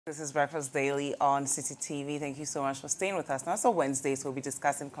This is Breakfast Daily on City TV. Thank you so much for staying with us. Now, so Wednesdays, we'll be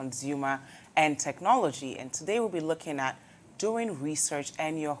discussing consumer and technology. And today we'll be looking at doing research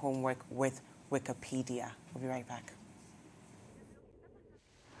and your homework with Wikipedia. We'll be right back.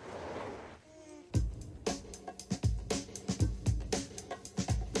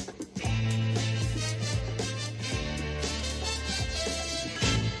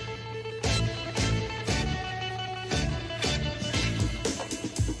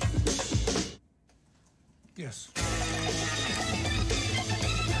 Yes.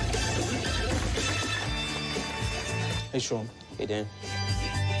 Hey, Sean. Hey, Dan.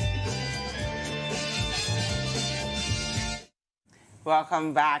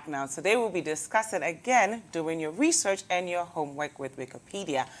 Welcome back. Now, today we'll be discussing again doing your research and your homework with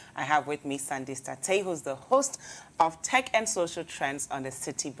Wikipedia. I have with me Sandister Tei, who's the host of Tech and Social Trends on the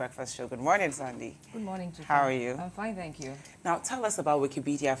City Breakfast Show. Good morning, Sandy. Good morning, Dziffa. How are you? I'm fine, thank you. Now, tell us about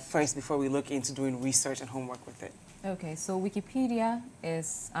Wikipedia first before we look into doing research and homework with it. Okay, so Wikipedia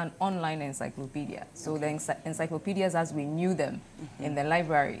is an online encyclopedia. So the encyclopedias as we knew them in the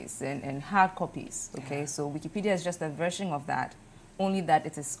libraries and hard copies, okay? So Wikipedia is just a version of that, only that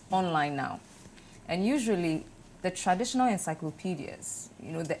it is online now. And usually the traditional encyclopedias,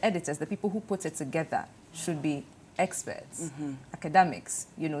 you know, the editors, the people who put it together should be experts, academics,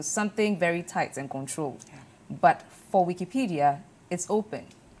 you know, something very tight and controlled. But for Wikipedia, it's open.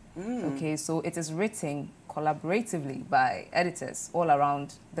 Okay, so it is written collaboratively by editors all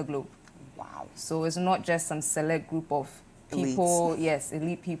around the globe. Wow. So it's not just some select group of people, yes,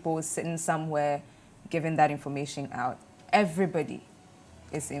 elite people sitting somewhere giving that information out. Everybody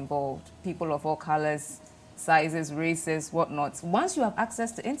is involved, people of all colors, sizes, races, whatnot. Once you have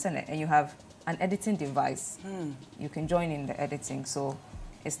access to internet and you have an editing device, you can join in the editing. So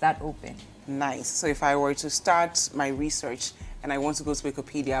it's that open. Nice. So if I were to start my research and I want to go to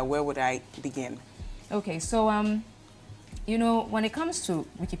Wikipedia, where would I begin? Okay, so, you know, when it comes to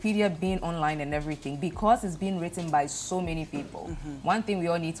Wikipedia being online and everything, because it's being written by so many people, one thing we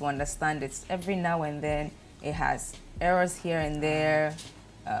all need to understand is every now and then it has errors here and there.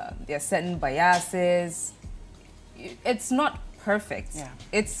 There are certain biases. It's not perfect.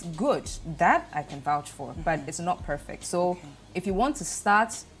 It's good. That I can vouch for, but it's not perfect. So if you want to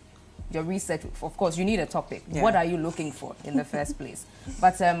start your research, of course, you need a topic. What are you looking for in the first place?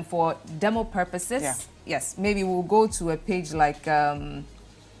 But for demo purposes, yes, maybe we'll go to a page like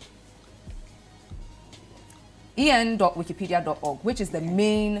en.wikipedia.org, which is the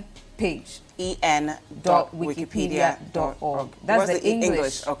main page. en.wikipedia.org. That's the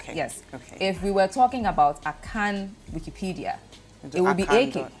English. Okay. Yes. Okay. If we were talking about Akan Wikipedia, it would be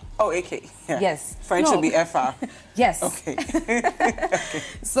AK. Oh, AK. Yeah. Yes. French would be FR. Yes. Okay.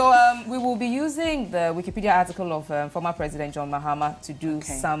 So we will be using the Wikipedia article of former President John Mahama to do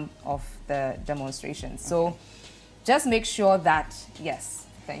some of the demonstrations. So just make sure that, yes,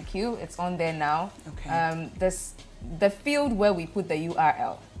 thank you, it's on there now. The field where we put the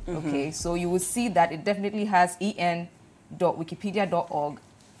URL, okay, so you will see that it definitely has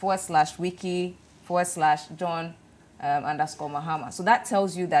en.wikipedia.org/wiki/John _Mahama. So that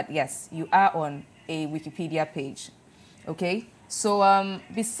tells you that, yes, you are on a Wikipedia page. Okay? So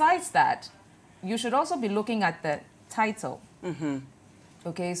besides that, you should also be looking at the title.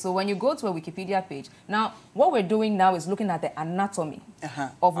 Okay? So when you go to a Wikipedia page, now what we're doing now is looking at the anatomy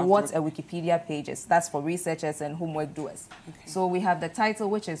of what a Wikipedia page is. That's for researchers and homework doers. So we have the title,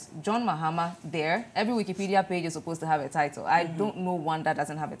 which is John Mahama there. Every Wikipedia page is supposed to have a title. I don't know one that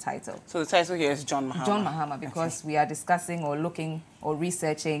doesn't have a title. So the title here is John Mahama. John Mahama, because we are discussing or looking or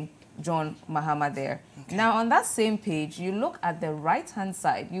researching John Mahama there. Now, on that same page, you look at the right-hand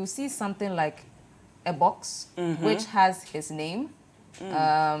side, you see something like a box, which has his name,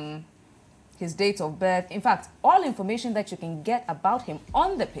 his date of birth. In fact, all information that you can get about him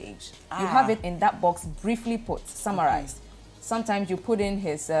on the page, you have it in that box briefly put, summarized. Sometimes you put in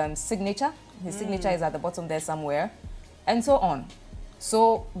his signature. His signature is at the bottom there somewhere, and so on.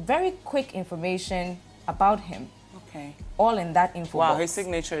 So very quick information about him. All in that info box. Wow, his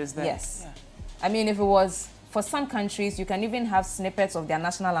signature is there. Yes. I mean, if it was for some countries, you can even have snippets of their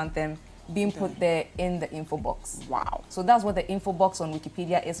national anthem being put there in the info box. Wow. So that's what the info box on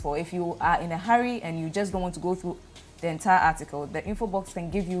Wikipedia is for. If you are in a hurry and you just don't want to go through the entire article, the info box can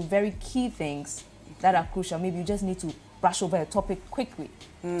give you very key things that are crucial. Maybe you just need to brush over a topic quickly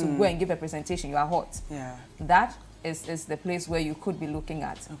to go and give a presentation. You are hot. That is the place where you could be looking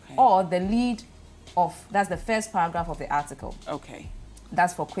at. Or the lead of, that's the first paragraph of the article.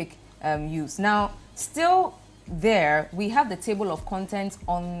 That's for quick use. Now, still there, we have the table of contents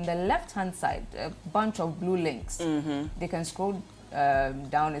on the left-hand side, a bunch of blue links. They can scroll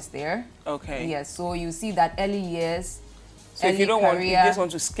down is there. Okay. Yes, so you see that early years. So if you don't want, you just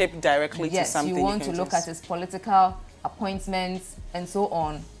want to skip directly to something. Yes, you want to look at his political appointments and so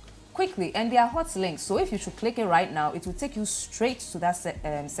on quickly. And they are hot links. So if you should click it right now, it will take you straight to that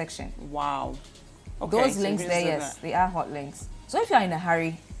section. Wow. Okay, those so links there, yes, they are hot links. So if you're in a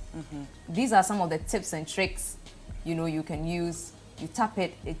hurry, these are some of the tips and tricks, you know, you can use. You tap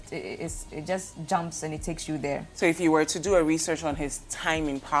it, it just jumps and it takes you there. So if you were to do a research on his time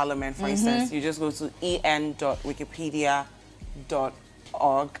in Parliament, for instance, you just go to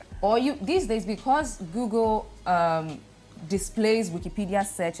en.wikipedia.org. Or you these days, because Google displays Wikipedia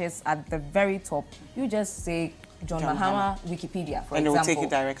searches at the very top, you just say John Mahama Wikipedia, for example. And it will take you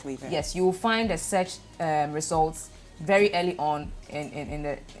directly there. Yes, you will find the search results very early on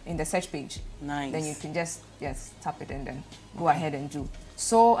in the search page. Nice. Then you can just tap it and then go ahead and do.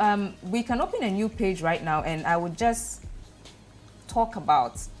 So we can open a new page right now, and I would just talk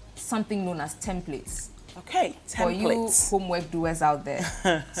about something known as templates. Okay, templates. For you homework doers out there.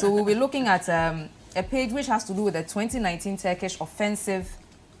 So we'll be looking at a page which has to do with the 2019 Turkish offensive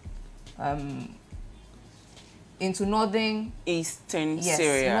into northeastern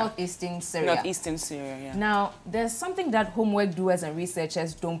Syria. Northeastern Syria, yeah. Now, there's something that homework doers and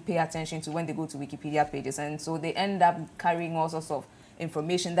researchers don't pay attention to when they go to Wikipedia pages, and so they end up carrying all sorts of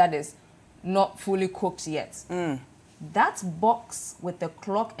information that is not fully cooked yet. That box with the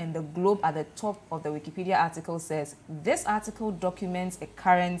clock and the globe at the top of the Wikipedia article says, this article documents a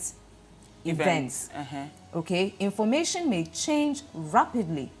current event. Okay, information may change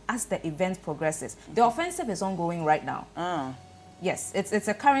rapidly as the event progresses. The offensive is ongoing right now. Yes, it's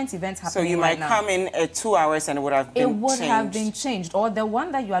a current event happening. So you might come in 2 hours and it would have been changed. It would have been changed. Or the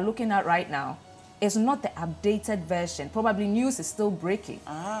one that you are looking at right now is not the updated version. Probably news is still breaking.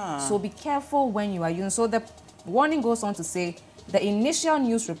 So be careful when you are using. So the warning goes on to say the initial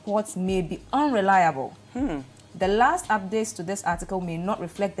news reports may be unreliable. The last updates to this article may not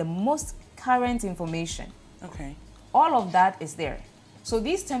reflect the most current information. Okay. All of that is there. So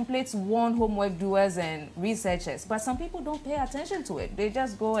these templates warn homework doers and researchers, but some people don't pay attention to it. They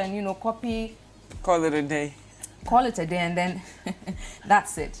just go and, you know, copy. Call it a day. Call it a day, and then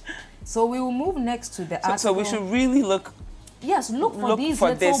that's it. So we will move next to the article. So we should really look. Yes, look for these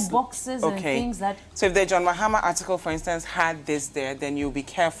little boxes and things that. So if the John Mahama article, for instance, had this there, then you'll be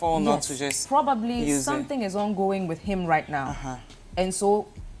careful not to just probably use something is ongoing with him right now. And so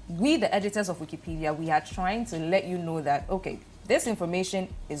we, the editors of Wikipedia, we are trying to let you know that, okay, this information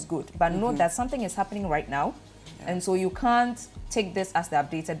is good, but note that something is happening right now. And so you can't take this as the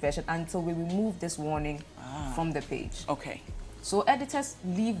updated version until we remove this warning from the page. Okay. So editors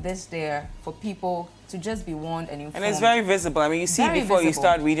leave this there for people to just be warned and informed. And it's very visible. I mean, you see it before you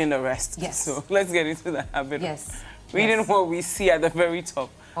start reading the rest. Yes. So let's get into the habit of reading what we see at the very top.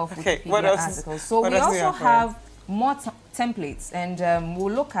 Of okay, Wikipedia what else? Articles. So we also have more templates, and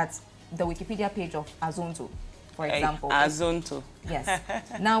we'll look at the Wikipedia page of Azonto, for example. Azonto. Yes.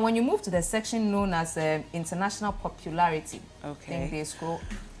 Now, when you move to the section known as international popularity, okay. I think they scroll.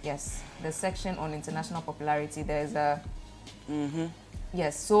 Yes, the section on international popularity. There's a.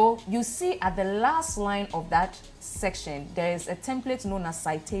 Yes. So you see at the last line of that section, there is a template known as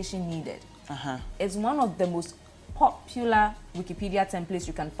citation needed. It's one of the most popular Wikipedia templates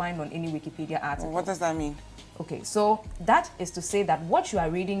you can find on any Wikipedia article. What does that mean? Okay, so that is to say that what you are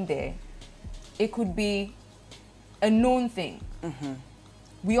reading there, it could be a known thing.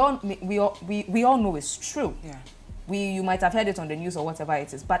 We all know it's true. Yeah. You might have heard it on the news or whatever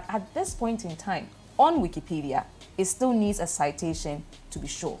it is, but at this point in time, on Wikipedia, it still needs a citation to be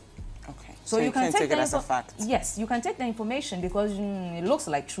sure. Okay. So you can take it as a fact. Yes, you can take the information because it looks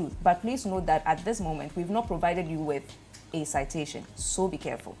like truth, but please note that at this moment, we've not provided you with a citation, so be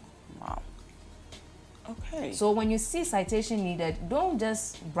careful. Wow. Okay. So when you see citation needed, don't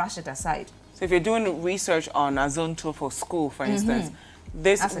just brush it aside. So if you're doing research on Azonto for school, for instance,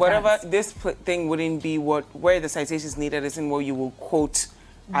 this thing wouldn't be where the citation is needed, isn't what you will quote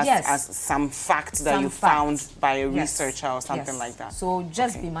as some fact that you found by a researcher or something like that. So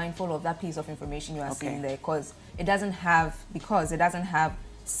just be mindful of that piece of information you are seeing there, because it doesn't have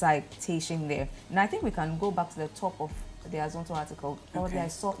citation there. And I think we can go back to the top of the Azonto article. Probably I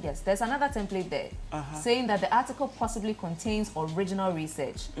saw, there's another template there saying that the article possibly contains original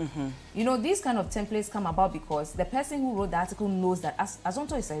research. You know, these kind of templates come about because the person who wrote the article knows that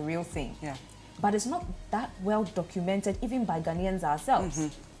Azonto is a real thing. But it's not that well documented even by Ghanaians ourselves.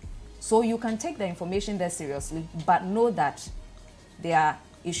 So you can take the information there seriously, but know that there are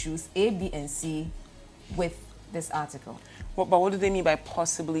issues A, B, and C with this article. But what do they mean by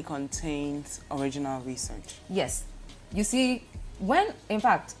possibly contains original research? Yes. You see, in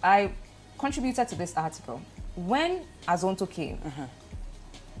fact, I contributed to this article. When Azonto came,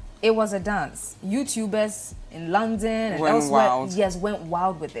 it was a dance. YouTubers in London and went elsewhere, wild. yes, went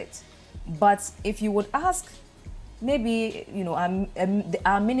wild with it. But if you would ask, maybe, you know,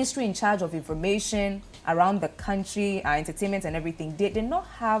 our ministry in charge of information around the country, our entertainment and everything, they did not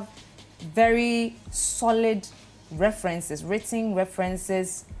have very solid references, written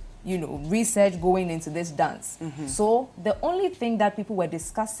references, you know, research going into this dance. So the only thing that people were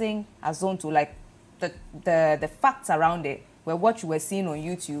discussing Azonto, like the facts around it, were what you were seeing on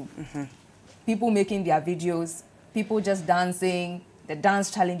YouTube. People making their videos, people just dancing, the dance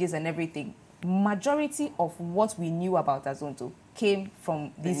challenges and everything. Majority of what we knew about Azonto came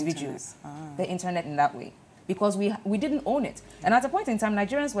from these videos, the internet in that way. Because we didn't own it. And at a point in time,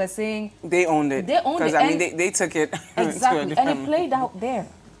 Nigerians were saying... They owned it. They owned it. Because, I mean, they took it exactly. And it played out there.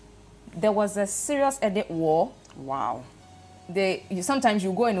 There was a serious edit war. Wow. Sometimes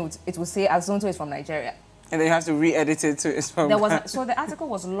you go and it will say Azonto is from Nigeria. And then you have to re-edit it to it's from... So the article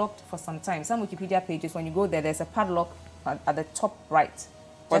was locked for some time. Some Wikipedia pages, when you go there, there's a padlock at the top right.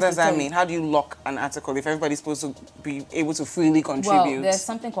 What does that mean? How do you lock an article if everybody's supposed to be able to freely contribute? Well, there's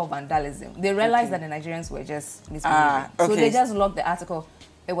something called vandalism. They realized that the Nigerians were just misbehaving. So they just locked the article.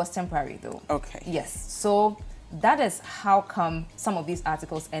 It was temporary, though. Okay. Yes. So that is how come some of these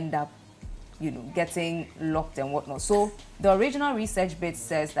articles end up, you know, getting locked and whatnot. So the original research bit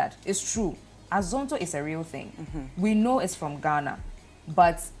says that it's true. Azonto is a real thing. We know it's from Ghana.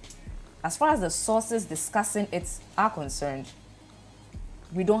 But as far as the sources discussing it are concerned,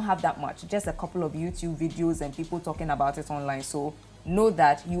 we don't have that much. Just a couple of YouTube videos and people talking about it online. So know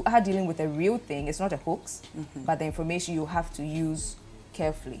that you are dealing with a real thing. It's not a hoax, but the information you have to use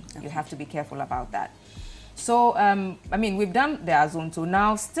carefully. You have to be careful about that. So, I mean, we've done the Azonto.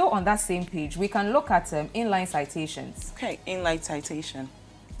 Now, still on that same page, we can look at inline citations. Okay, inline citation.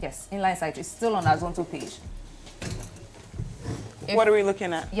 Yes, inline citation. Still on Azonto page. What are we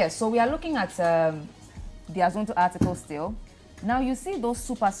looking at? Yes, so we are looking at the Azonto article still. Now you see those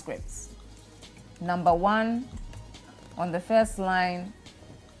superscripts. Number 1 on the first line.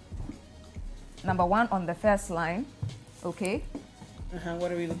 Number 1 on the first line. Okay.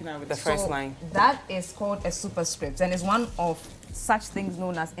 What are we looking at with the first line? That is called a superscript, and is one of such things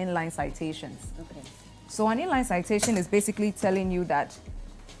known as inline citations. Okay. So an inline citation is basically telling you that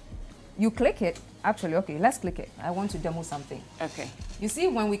you click it. Actually, okay, let's click it. I want to demo something. Okay. You see,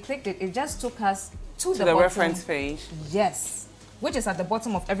 when we clicked it, it just took us to the reference page. Yes, which is at the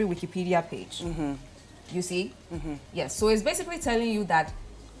bottom of every Wikipedia page. You see? Yes, so it's basically telling you that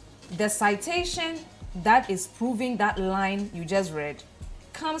the citation that is proving that line you just read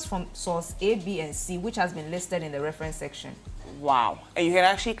comes from source A, B, and C, which has been listed in the reference section. Wow. And you can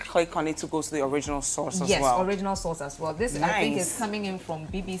actually click on it to go to the original source as well. Yes, original source as well. This, I think, is coming in from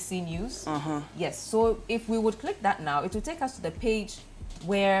BBC News. Yes, so if we would click that now, it will take us to the page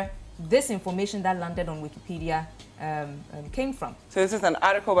where this information that landed on Wikipedia came from. So this is an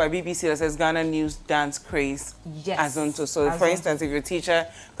article by BBC that says Ghana News Dance Craze Azonto. So for instance, if your teacher,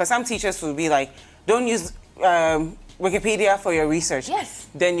 because some teachers will be like, don't use Wikipedia for your research. Yes.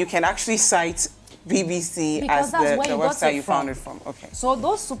 Then you can actually cite BBC as the website you found it from. Okay. So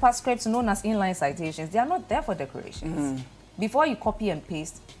those superscripts known as inline citations, they are not there for decorations. Before you copy and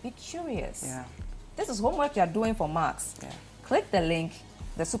paste, be curious. Yeah. This is homework you are doing for marks. Yeah. Click the link,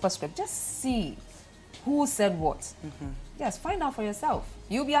 the superscript, just see who said what. Yes, find out for yourself.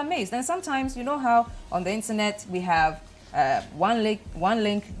 You'll be amazed. And sometimes, you know how on the internet we have one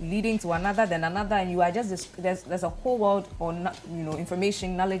link leading to another, then another, and you are just there's a whole world or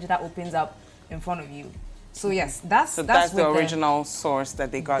information, knowledge that opens up in front of you. So yes, that's the original source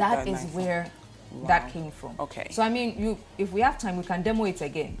that they got. That is where that came from. Okay. So I mean, if we have time, we can demo it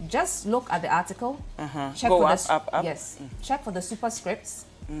again. Just look at the article. Check Go for up. Yes. Check for the superscripts.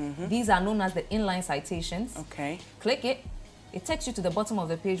 These are known as the inline citations. Okay. Click it. It takes you to the bottom of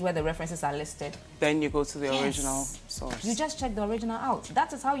the page where the references are listed. Then you go to the original source. You just check the original out.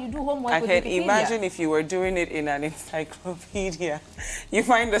 That is how you do homework with I can Wikipedia. imagine if you were doing it in an encyclopedia. You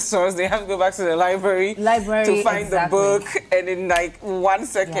find the source, they have to go back to the library to find the book, and in like 1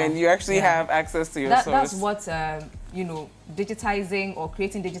 second, you actually have access to your source. That's what, digitizing or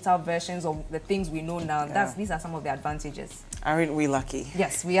creating digital versions of the things we know now, these are some of the advantages. Aren't we lucky?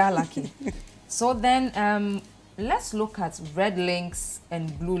 Yes, we are lucky. So then, let's look at red links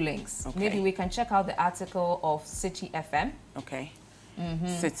and blue links. Okay. Maybe we can check out the article of City FM. Okay.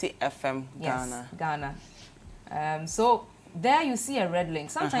 City FM, Ghana. Yes, Ghana. So there you see a red link.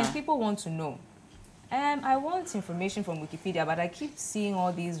 Sometimes people want to know. I want information from Wikipedia, but I keep seeing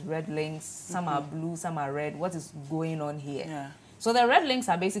all these red links. Some are blue, some are red. What is going on here? Yeah. So the red links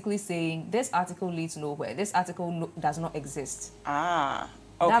are basically saying this article leads nowhere. This article does not exist. Ah,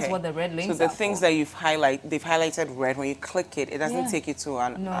 okay. That's what the red links are. So the things that they've highlighted red, when you click it, it doesn't take you to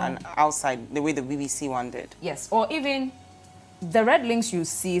an outside, the way the BBC one did. Yes, or even the red links you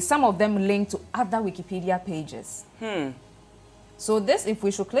see, some of them link to other Wikipedia pages. So this, if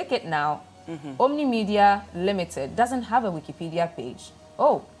we should click it now, Omni Media Limited doesn't have a Wikipedia page.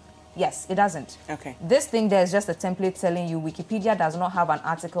 Oh, yes, it doesn't. Okay. This thing there is just a template telling you Wikipedia does not have an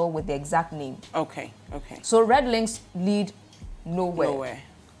article with the exact name. Okay, okay. So red links lead nowhere. Nowhere.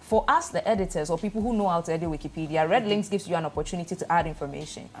 For us, the editors or people who know how to edit Wikipedia, red links gives you an opportunity to add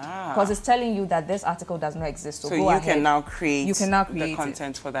information. Because it's telling you that this article does not exist. So go you ahead. can now create, the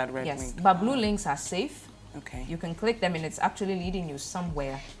content for that red link. But blue links are safe. Okay. You can click them and it's actually leading you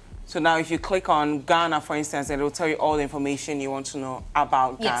somewhere. So now if you click on Ghana, for instance, it will tell you all the information you want to know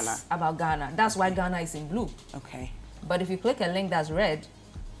about Ghana. Yes, about Ghana. That's why Ghana is in blue. Okay. But if you click a link that's red,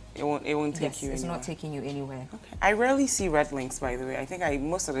 it won't take you anywhere. It's not taking you anywhere. Okay. I rarely see red links, by the way. I think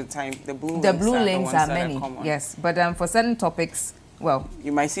most of the time the blue links are many. Yes, but for certain topics, well,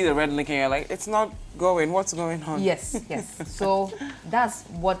 you might see the red link and you're like, it's not going. What's going on? Yes, yes. So that's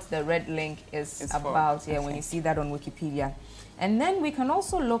what the red link is about. Yeah, when you see that on Wikipedia. And then we can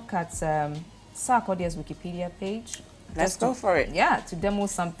also look at Dziffa Akua's Wikipedia page. Let's go for it. Yeah, to demo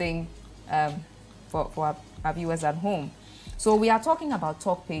something for our viewers at home. So we are talking about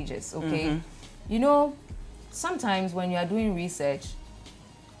talk pages, okay? You know, sometimes when you are doing research,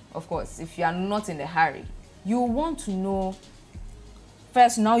 of course, if you are not in a hurry, you want to know,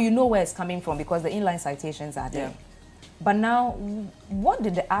 first, now you know where it's coming from because the inline citations are there. Yeah. But now, what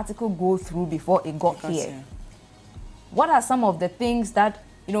did the article go through before it got here? Yeah. What are some of the things that,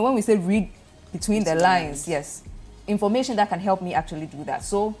 you know, when we say read between the lines, yes, information that can help me actually do that.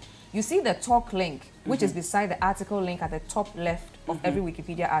 So you see the talk link, which is beside the article link at the top left of every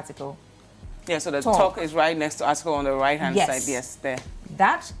Wikipedia article. Yeah, so the talk is right next to article on the right-hand side. Yes, there.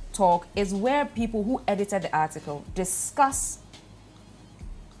 That talk is where people who edited the article discuss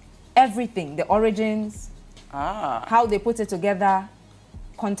everything, the origins, how they put it together,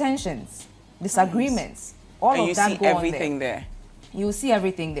 contentions, disagreements. All of that go on there. And you see everything there. You see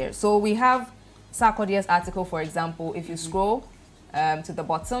everything there. So we have Dziffa Akua's article, for example. If you scroll to the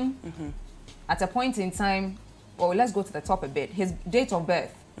bottom, at a point in time, well, let's go to the top a bit. His date of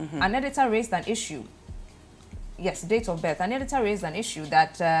birth. An editor raised an issue. Yes, date of birth. An editor raised an issue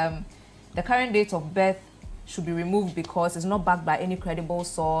that the current date of birth should be removed because it's not backed by any credible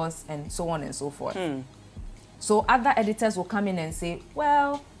source and so on and so forth. So other editors will come in and say,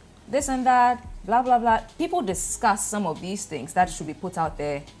 well, this and that, blah, blah, blah. People discuss some of these things that should be put out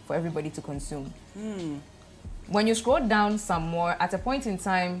there for everybody to consume. When you scroll down some more, at a point in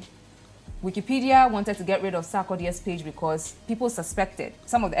time, Wikipedia wanted to get rid of Dziffa Akua's page because people suspected,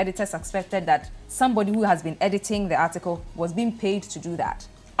 some of the editors suspected that somebody who has been editing the article was being paid to do that.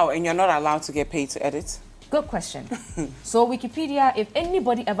 Oh, and you're not allowed to get paid to edit? Good question. So Wikipedia, if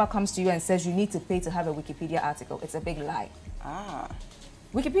anybody ever comes to you and says you need to pay to have a Wikipedia article, it's a big lie.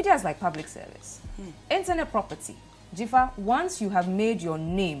 Wikipedia is like public service. Internet property. Dziffa, once you have made your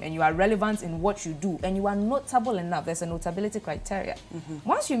name and you are relevant in what you do and you are notable enough, there's a notability criteria.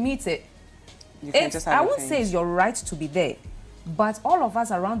 Once you meet it, I won't say it's your right to be there, but all of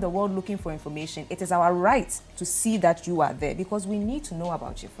us around the world looking for information, it is our right to see that you are there because we need to know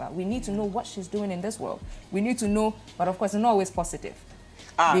about Dziffa. We need to know what she's doing in this world. We need to know, but of course, it's not always positive.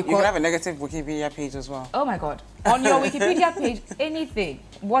 You can have a negative Wikipedia page as well. Oh my God. On your Wikipedia page, anything,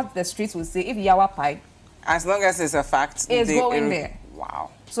 what the streets will say, if Yawa Pai, as long as it's a fact, it's going there.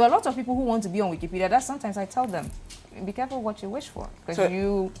 Wow. So a lot of people who want to be on Wikipedia, that sometimes I tell them, be careful what you wish for. Because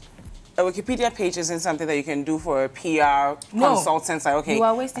a Wikipedia page isn't something that you can do for a PR consultant. Like, okay, you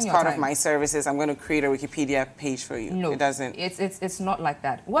are wasting as part of my services, I'm going to create a Wikipedia page for you. No, it doesn't. It's not like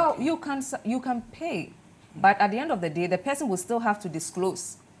that. Well, you can pay, but at the end of the day, the person will still have to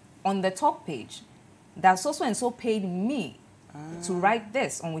disclose on the top page that so and so paid me to write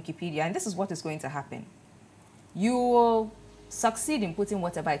this on Wikipedia, and this is what is going to happen. You will succeed in putting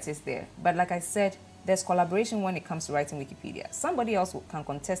whatever it is there, but like I said, there's collaboration when it comes to writing Wikipedia. Somebody else can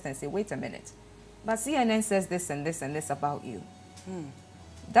contest and say, wait a minute, but CNN says this and this and this about you.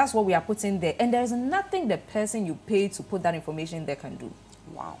 That's what we are putting there. And there is nothing the person you pay to put that information there can do.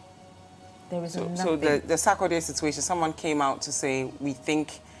 Wow. There is nothing. So the Dziffa Akua situation, someone came out to say, we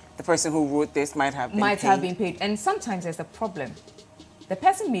think the person who wrote this might have been paid. And sometimes there's a problem. The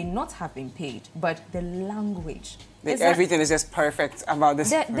person may not have been paid, but the language. Everything is just perfect about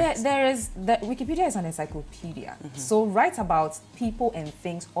this. Wikipedia is an encyclopedia. So write about people and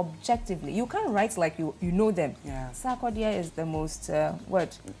things objectively. You can't write like you know them. Yeah. Sarkodie is the most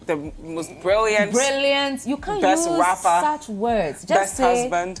The most brilliant. Brilliant. You can't best use rapper, such words. Just best say,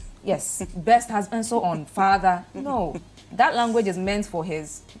 husband. Yes, best husband, so on, father. No, that language is meant for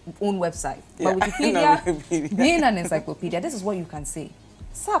his own website. Yeah. But Wikipedia, being an encyclopedia, this is what you can say.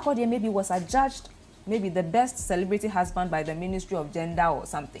 Sarkodie maybe was adjudged maybe the best celebrity husband by the Ministry of Gender or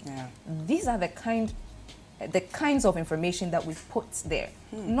something. Yeah. These are the kinds of information that we put there.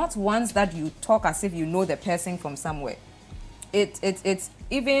 Not ones that you talk as if you know the person from somewhere. It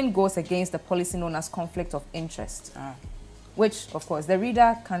even goes against the policy known as conflict of interest. Which, of course, the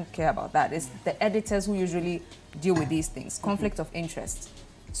reader can't care about that. It's the editors who usually deal with these things, conflict of interest.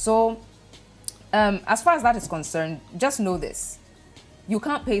 So, as far as that is concerned, just know this. You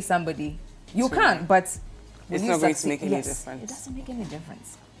can't pay somebody. You can, but it's not going to make any difference. It doesn't make any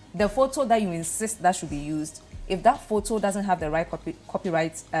difference. The photo that you insist that should be used, if that photo doesn't have the right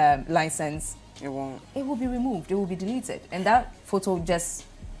copyright license, it won't. It will be removed. It will be deleted. And that photo just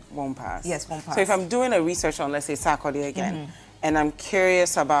won't pass. Yes, won't pass. So if I'm doing a research on, let's say, Sarkodie again, and I'm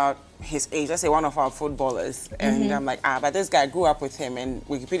curious about his age, let's say one of our footballers, and I'm like, but this guy grew up with him, and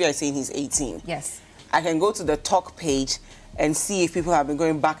Wikipedia is saying he's 18. Yes. I can go to the talk page and see if people have been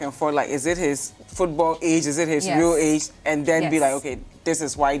going back and forth, like, is it his football age, is it his real age, and then be like, okay, this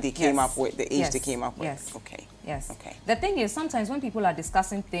is why they came up with the age they came up with. Yes. Okay. Yes. Okay. The thing is, sometimes when people are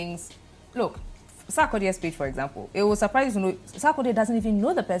discussing things, look, Sarkodie's page, for example, it will surprise you to know Sarkodie doesn't even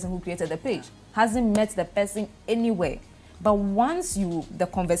know the person who created the page, hasn't met the person anywhere. But once the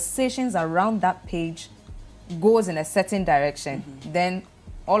conversations around that page goes in a certain direction, then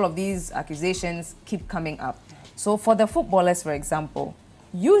all of these accusations keep coming up. So for the footballers, for example,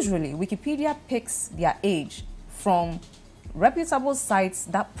 usually Wikipedia picks their age from reputable sites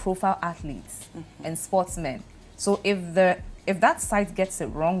that profile athletes and sportsmen. So if that site gets it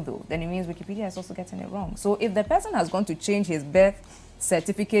wrong, though, then it means Wikipedia is also getting it wrong. So if the person has gone to change his birth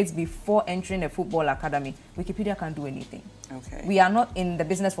certificates before entering a football academy, Wikipedia can't do anything. Okay. We are not in the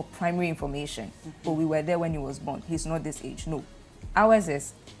business for primary information. But we were there when he was born. He's not this age. No. Ours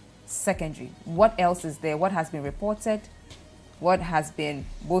is secondary. What else is there? What has been reported? What has been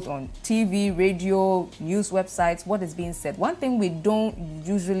both on TV, radio, news websites? What is being said? One thing we don't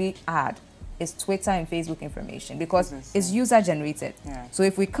usually add is Twitter and Facebook information because it's user generated. Yeah. So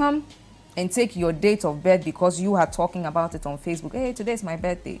if we come and take your date of birth because you are talking about it on Facebook, hey, today's my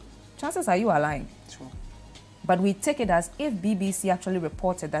birthday, chances are you are lying. True. But we take it as if BBC actually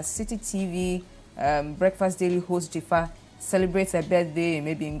reported that City TV, Breakfast Daily host Dziffa celebrates her birthday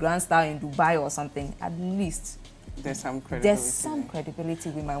maybe in grand style in Dubai or something, at least there's some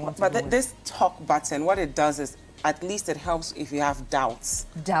credibility we might want to But this talk button, what it does is at least it helps if you have doubts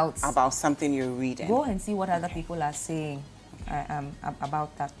about something you're reading. Go and see what other people are saying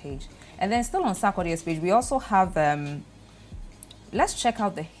about that page. And then still on Sarkodie's page, we also have, let's check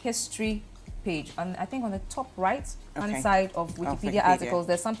out the history page. I think on the top right hand side of Wikipedia articles,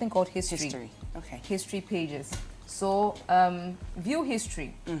 there's something called history. Okay. History pages. So view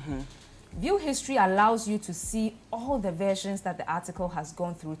history. View history allows you to see all the versions that the article has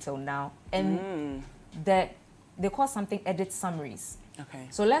gone through till now. And they call something edit summaries. Okay.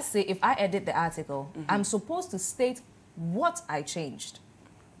 So let's say if I edit the article, I'm supposed to state what I changed.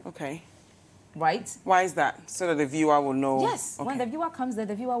 Okay. Right? Why is that? So that the viewer will know? Yes. Okay. When the viewer comes there,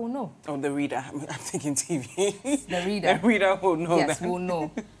 the viewer will know. Oh, the reader. I'm thinking TV. The reader. The reader will know that. Yes, will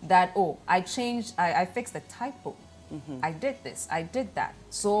know that, oh, I changed, I fixed the typo. I did this, I did that.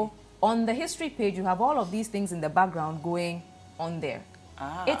 So on the history page, you have all of these things in the background going on there.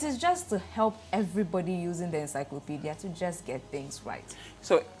 It is just to help everybody using the encyclopedia to just get things right.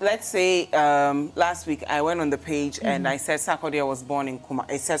 So let's say last week I went on the page and I said Sarkodie was born in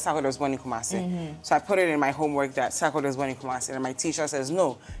Kumasi. It said Sarkodie was born in Kumasi. So I put it in my homework that Sarkodie was born in Kumasi, and my teacher says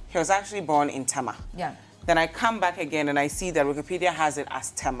no, he was actually born in Tema. Yeah. Then I come back again and I see that Wikipedia has it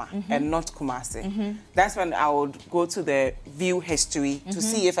as Tema and not Kumasi. That's when I would go to the view history to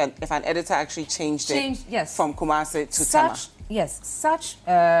see if an editor actually changed it from Kumasi to Tema. Yes, such,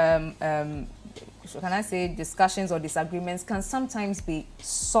 can I say, discussions or disagreements can sometimes be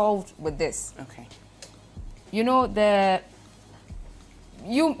solved with this. Okay. You know,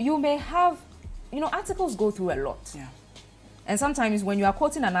 you may have, articles go through a lot. Yeah. And sometimes when you are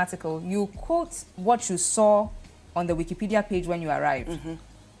quoting an article, you quote what you saw on the Wikipedia page when you arrived.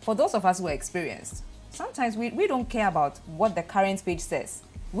 For those of us who are experienced, sometimes we don't care about what the current page says.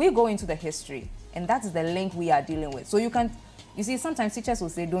 We go into the history, and that's the link we are dealing with. So you can You see, sometimes teachers will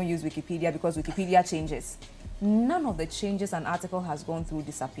say don't use Wikipedia because Wikipedia changes. None of the changes an article has gone through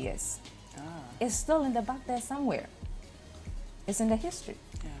disappears. It's still in the back there somewhere. It's in the history.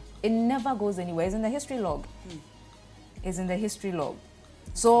 Yeah. It never goes anywhere. It's in the history log. It's in the history log.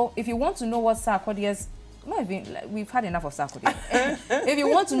 So if you want to know what Sarkodie's, we've had enough of Sarkodie. If you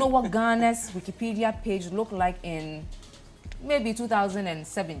want to know what Ghana's Wikipedia page looked like in maybe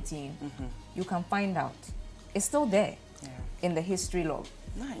 2017, you can find out. It's still there in the history log.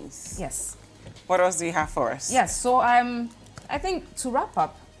 Nice. Yes. What else do you have for us? Yes, so I think to wrap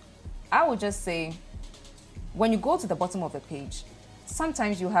up, I would just say, when you go to the bottom of the page,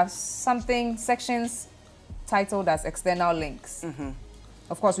 sometimes you have sections titled as external links.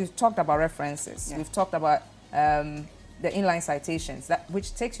 Of course, we've talked about references. Yeah. We've talked about the inline citations,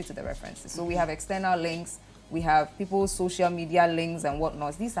 which takes you to the references. So we have external links, we have people's social media links and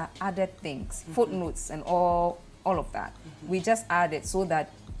whatnot. These are added things, footnotes and all of that. We just add it so that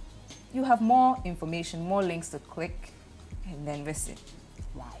you have more information, more links to click and then visit.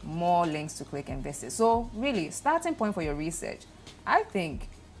 Wow. More links to click and visit. So really, starting point for your research, I think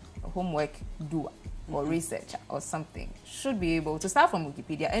a homework doer or researcher or something should be able to start from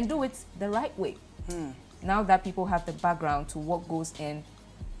Wikipedia and do it the right way. Now that people have the background to what goes in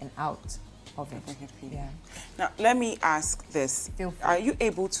and out of it. Yeah. Now, let me ask this. Are you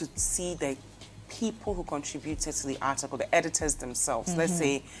able to see the people who contributed to the article, the editors themselves? Let's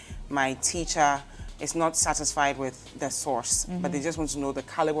say my teacher is not satisfied with the source, but they just want to know the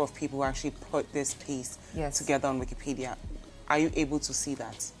caliber of people who actually put this piece together on Wikipedia. Are you able to see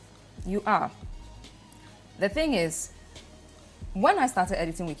that? You are. The thing is, when I started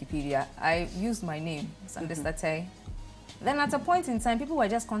editing Wikipedia, I used my name, Sandister Tei. Then at a point in time, people were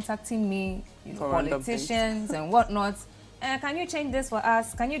just contacting me, politicians and whatnot. Can you change this for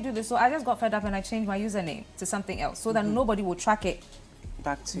us? Can you do this? So I just got fed up and I changed my username to something else so that nobody would track it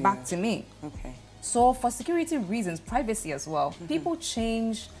back to me. Okay. So for security reasons, privacy as well, people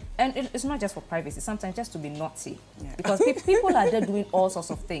change, and it's not just for privacy, sometimes just to be naughty. Because people are there doing all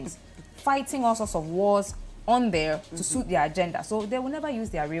sorts of things, fighting all sorts of wars on there to suit their agenda. So they will never use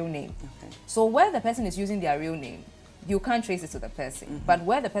their real name. So where the person is using their real name, you can't trace it to the person. But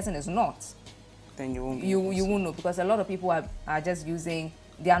where the person is not, then you won't you won't know, because a lot of people are just using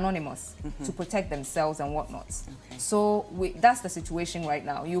the anonymous to protect themselves and whatnot. So that's the situation right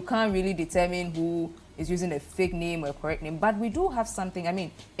now. You can't really determine who is using a fake name or a correct name, but we do have something. I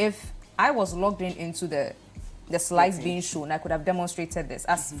mean, if I was logged into the slides being shown, I could have demonstrated this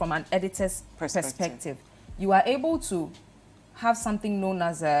as from an editor's perspective. You are able to have something known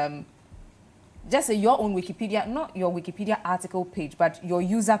as just your own Wikipedia, not your Wikipedia article page, but your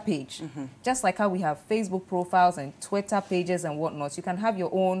user page. Just like how we have Facebook profiles and Twitter pages and whatnot, you can have your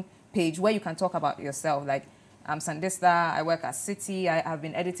own page where you can talk about yourself. Like, I'm Sandister, I work at City, I have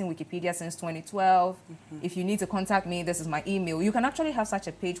been editing Wikipedia since 2012. If you need to contact me, this is my email. You can actually have such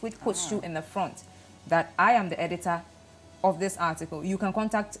a page which puts you in the front that I am the editor of this article. You can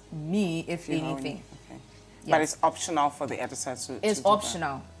contact me if anything. But it's optional for the editor to It's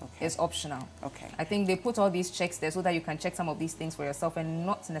optional. It's optional. Okay. I think they put all these checks there so that you can check some of these things for yourself and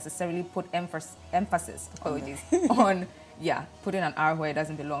not necessarily put emphasis, apologies, on, putting an R where it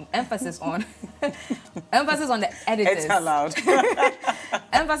doesn't belong. Emphasis on, emphasis on the editors. It's allowed.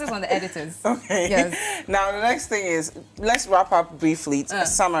 Emphasis on the editors. Okay. Yes. Now, the next thing is, let's wrap up briefly, a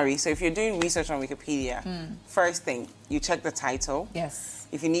summary. So if you're doing research on Wikipedia, first thing, you check the title. Yes.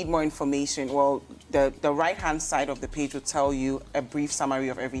 If you need more information, well, the right-hand side of the page will tell you a brief summary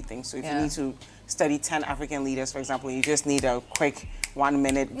of everything. So if you need to study 10 African leaders, for example, you just need a quick 1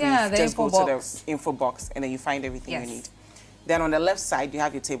 minute brief. Just go to the info box and then you find everything you need. Then on the left side, you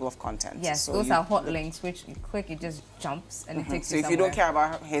have your table of contents. Yes, so those are hot links, which you click, it just jumps and it takes you somewhere. So if you don't care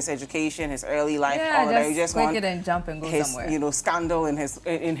about his education, his early life, all just that, you just click want it and jump and go his, somewhere. Scandal in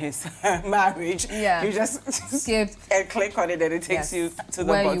his marriage. You just skip and click on it, and it takes you to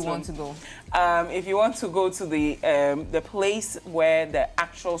the where bottom. you want to go. If you want to go to the place where the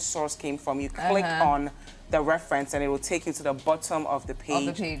actual source came from, you click on the reference and it will take you to the bottom of the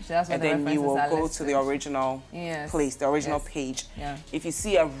page. That's where and then you will go to the original place, the original page. If you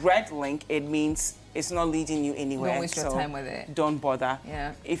see a red link, it means it's not leading you anywhere. Don't waste your time with it. Don't bother.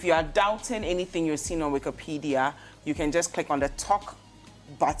 If you are doubting anything you're seeing on Wikipedia, you can just click on the talk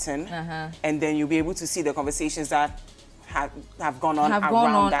button and then you'll be able to see the conversations that have gone on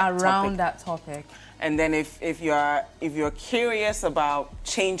around that topic. And then if you're curious about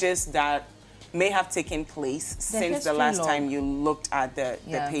changes that may have taken place since the last time you looked at the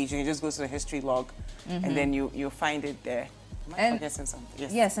page, you just go to the history log and then you'll find it there. Am I forgetting something?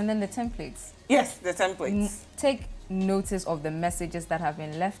 Yes, and then the templates. Yes, the templates. Take notice of the messages that have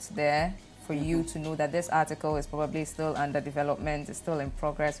been left there for you to know that this article is probably still under development, it's still in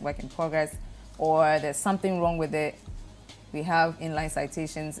progress, work in progress, or there's something wrong with it. We have inline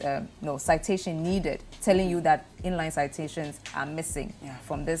citations, no, citation needed, telling you that inline citations are missing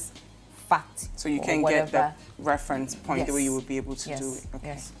from this fact. So you can get the reference point where you will be able to do it. Okay.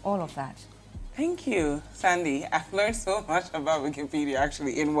 Yes, all of that. Thank you, Sandy. I've learned so much about Wikipedia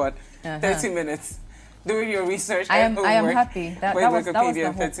actually in what, 30 minutes? Doing your research I am happy. That was the whole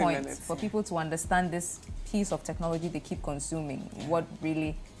minutes. point, for people to understand this piece of technology they keep consuming, what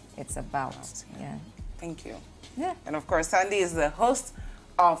really it's about. Yeah. Thank you. Yeah. And of course, Sandy is the host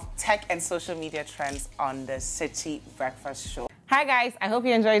of Tech and Social Media Trends on the City Breakfast Show. Hi guys, I hope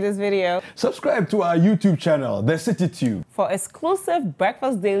you enjoyed this video. Subscribe to our YouTube channel, The City Tube, for exclusive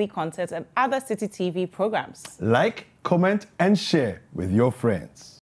breakfast daily content and other City TV programs. Like, comment, and share with your friends.